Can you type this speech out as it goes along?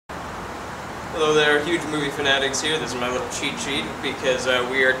Hello there, huge movie fanatics here. This is my little cheat sheet because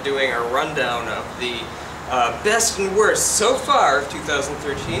we are doing a rundown of the best and worst so far of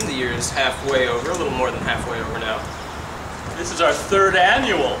 2013. The year is halfway over, a little more than halfway over now. This is our third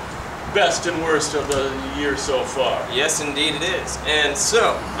annual best and worst of the year so far. Yes, indeed it is. And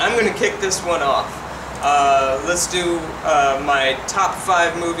so, I'm going to kick this one off. Let's do my top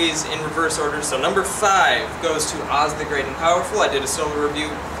 5 movies in reverse order. So number 5 goes to Oz the Great and Powerful. I did a solo review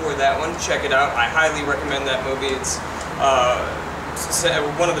for that one. Check it out. I highly recommend that movie. It's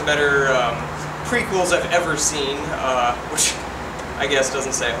one of the better prequels I've ever seen, which I guess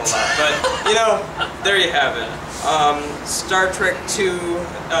doesn't say a whole lot. But, you know, there you have it. Star Trek 2,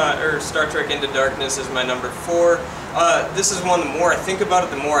 or Star Trek Into Darkness is my number 4. This is one, the more I think about it,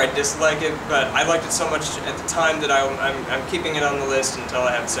 the more I dislike it, but I liked it so much at the time that I'm keeping it on the list until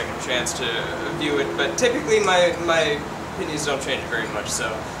I have a second chance to view it. But typically my opinions don't change very much, so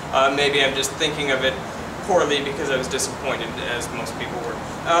maybe I'm just thinking of it poorly because I was disappointed, as most people were.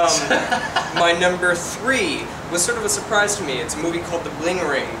 My number 3 was sort of a surprise to me. It's a movie called The Bling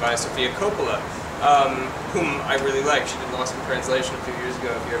Ring by Sofia Coppola, whom I really like. She did Lost in Translation a few years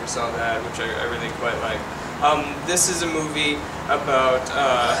ago, if you ever saw that, which I really quite like. This is a movie about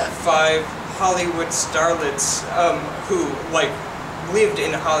 5 Hollywood starlets who, like, lived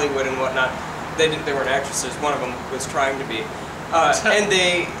in Hollywood and whatnot. They weren't actresses. One of them was trying to be, and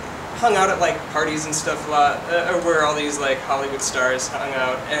they hung out at like parties and stuff a lot, where all these like Hollywood stars hung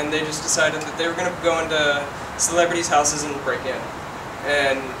out, and they just decided that they were going to go into celebrities' houses and break in,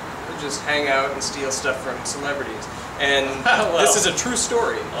 and just hang out and steal stuff from celebrities. And well, this is a true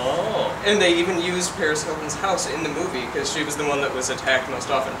story. Oh. And they even used Paris Hilton's house in the movie because she was the one that was attacked most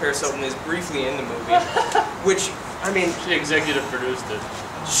often. Paris Hilton is briefly in the movie, which, I mean... She executive produced it.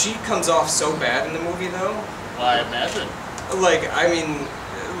 She comes off so bad in the movie, though. Well, I imagine. Like, I mean,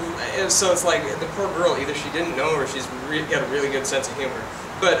 so it's like the poor girl, either she didn't know or she's got a really good sense of humor.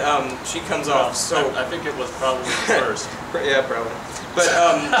 But she comes off so... I think it was probably the first. Yeah, probably. But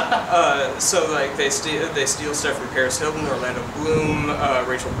so like they steal stuff from Paris Hilton, Orlando Bloom,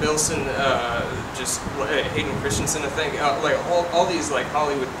 Rachel Bilson, just Hayden Christensen, I think, like all these like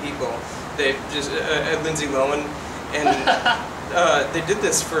Hollywood people. They just Lindsay Lohan, and they did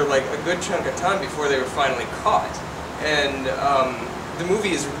this for like a good chunk of time before they were finally caught. And the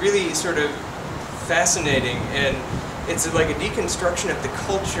movie is really sort of fascinating, and it's like a deconstruction of the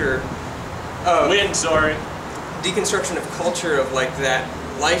culture. Deconstruction of culture of like that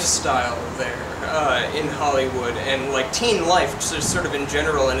lifestyle there in Hollywood, and like teen life just sort of in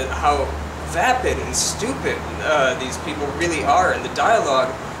general, and how vapid and stupid these people really are. And the dialogue,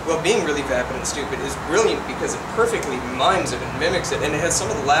 while being really vapid and stupid, is brilliant because it perfectly mimes it and mimics it, and it has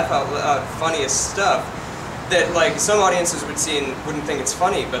some of the laugh out loud funniest stuff that like some audiences would see and wouldn't think it's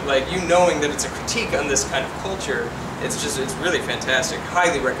funny, but like you knowing that it's a critique on this kind of culture, it's really fantastic.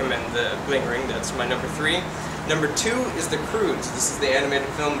 Highly recommend The Bling Ring. That's my number 3. Number 2 is The Croods. This is the animated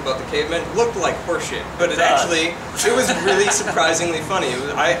film about the cavemen. It looked like horseshit, but it was really surprisingly funny.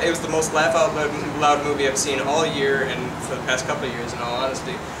 It was the most laugh out loud movie I've seen all year, and for the past couple of years, in all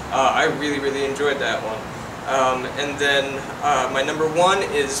honesty. I really enjoyed that one. And then my number 1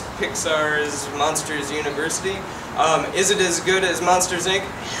 is Pixar's Monsters University. Is it as good as Monsters, Inc.?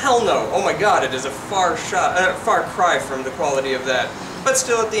 Hell no. Oh my god, it is a far cry from the quality of that. But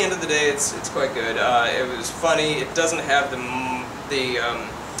still, at the end of the day, it's quite good. It was funny. It doesn't have the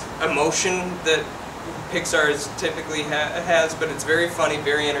emotion that Pixar typically has, but it's very funny,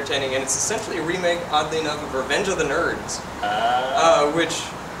 very entertaining, and it's essentially a remake, oddly enough, of Revenge of the Nerds, which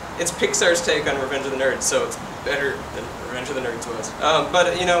it's Pixar's take on Revenge of the Nerds, so it's better than Revenge of the Nerds was.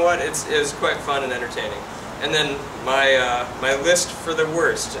 But you know what? It was quite fun and entertaining. And then my list for the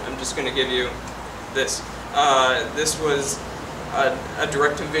worst. I'm just going to give you this. This was a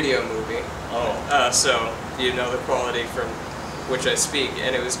direct-to-video movie. Oh. So you know the quality from which I speak,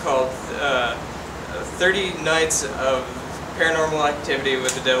 and it was called 30 Nights of Paranormal Activity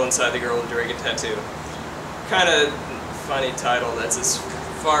with the Devil Inside the Girl with the Dragon Tattoo. Kind of funny title. That's as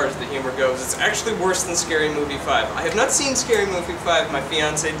far as the humor goes. It's actually worse than Scary Movie 5. I have not seen Scary Movie 5. My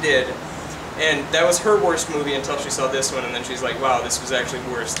fiance did, and that was her worst movie until she saw this one, and then she's like, wow, this was actually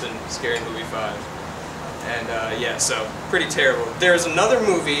worse than Scary Movie 5. And yeah, so pretty terrible. There's another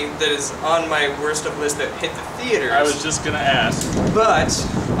movie that is on my worst of list that hit the theaters. I was just going to ask. But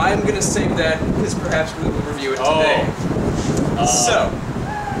I'm going to save that because perhaps we will review it today. So,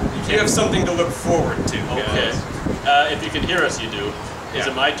 you have something to look forward to. Okay. If you can hear us, you do. Is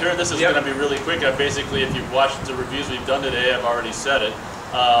it my turn? This is going to be really quick. Basically, if you've watched the reviews we've done today, I've already said it.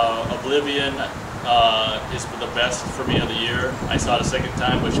 Oblivion, is the best for me of the year. I saw it a second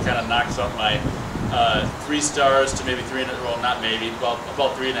time, which kind of knocks up my 3 stars to maybe 3, well not maybe, about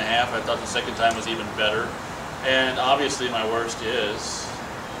 3.5. I thought the second time was even better. And obviously my worst is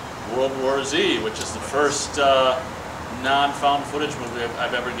World War Z, which is the first non-found footage movie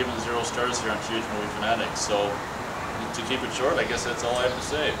I've ever given 0 stars here on Huge Movie Fanatics. So to keep it short, I guess that's all I have to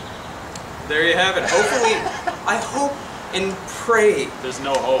say. There you have it. Hopefully, I hope and pray there's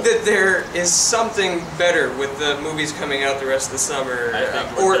no hope that there is something better with the movies coming out the rest of the summer,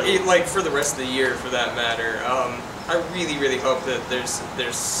 or like for the rest of the year, for that matter. I really, really hope that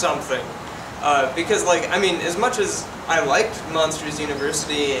there's something, because like I mean, as much as I liked Monsters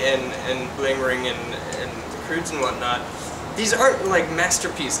University and Blamering and The Croods and whatnot, these aren't like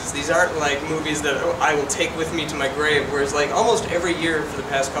masterpieces. These aren't like movies that I will take with me to my grave. Whereas like almost every year for the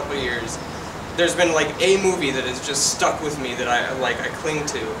past couple of years, there's been like a movie that has just stuck with me that I cling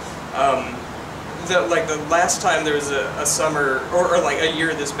to. The last time there was a summer or like a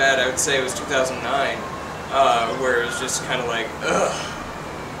year this bad, I would say it was 2009, where it was just kind of like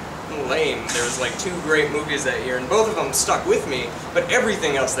lame. There was like 2 great movies that year, and both of them stuck with me, but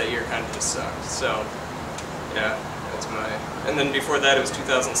everything else that year kind of just sucked. So yeah, that's my. And then before that it was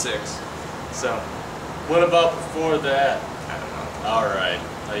 2006. So what about before that? I don't know. All right,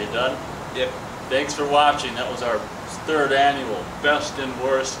 are you done? Yep. Thanks for watching. That was our 3rd annual best and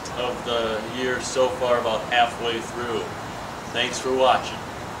worst of the year so far, about halfway through. Thanks for watching.